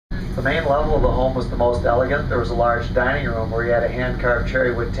The main level of the home was the most elegant. There was a large dining room where he had a hand-carved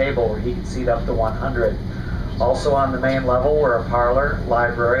cherrywood table where he could seat up to 100. Also on the main level were a parlor,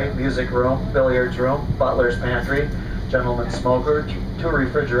 library, music room, billiards room, butler's pantry, gentleman's smoker, 2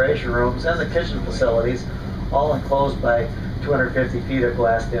 refrigeration rooms, and the kitchen facilities, all enclosed by 250 feet of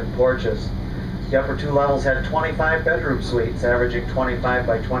glassed-in porches. The upper 2 levels had 25 bedroom suites, averaging 25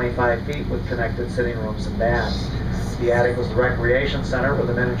 by 25 feet with connected sitting rooms and baths. The attic was the recreation center with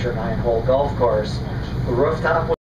a miniature 9-hole golf course. The rooftop was